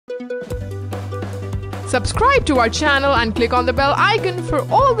Subscribe to our channel and click on the bell icon for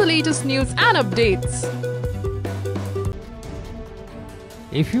all the latest news and updates.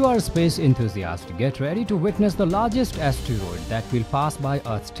 If you are a space enthusiast, get ready to witness the largest asteroid that will pass by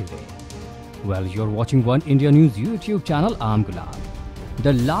Earth today. Well, you're watching Oneindia News YouTube channel. I'm Gulab.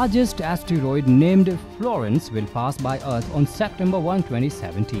 The largest asteroid named Florence will pass by Earth on September 1,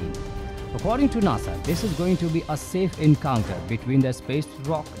 2017. According to NASA, this is going to be a safe encounter between the space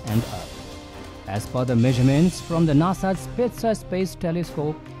rock and Earth. As per the measurements from the NASA's Spitzer Space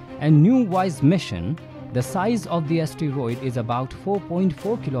Telescope and New WISE mission, the size of the asteroid is about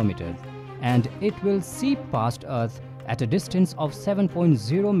 4.4 kilometers and it will seep past Earth at a distance of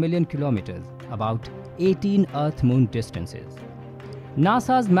 7.0 million kilometers, about 18 Earth-Moon distances.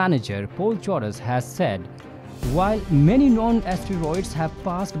 NASA's manager, Paul Choros, has said, while many known asteroids have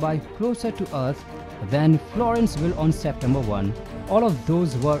passed by closer to Earth than Florence will on September 1, all of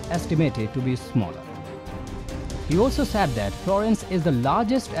those were estimated to be smaller. He also said that Florence is the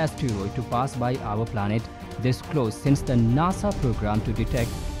largest asteroid to pass by our planet this close since the NASA program to detect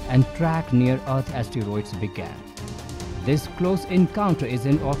and track near-Earth asteroids began. This close encounter is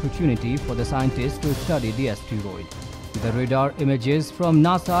an opportunity for the scientists to study the asteroid. The radar images from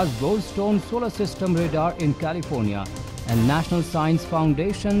NASA's Goldstone Solar System radar in California and National Science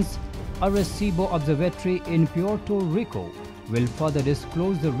Foundation's Arecibo Observatory in Puerto Rico will further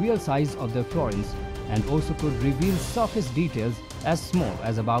disclose the real size of the Florence and also could reveal surface details as small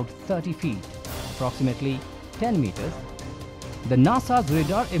as about 30 feet, approximately 10 meters. The NASA's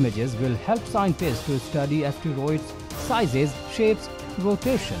radar images will help scientists to study asteroids' sizes, shapes,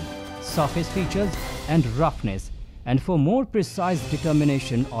 rotation, surface features, and roughness, and for more precise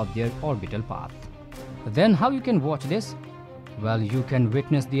determination of their orbital path. Then how you can watch this? Well, you can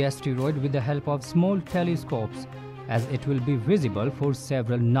witness the asteroid with the help of small telescopes, as it will be visible for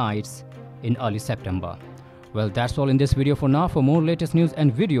several nights in early September. Well, that's all in this video for now. For more latest news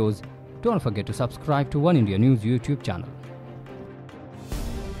and videos, don't forget to subscribe to Oneindia News YouTube channel.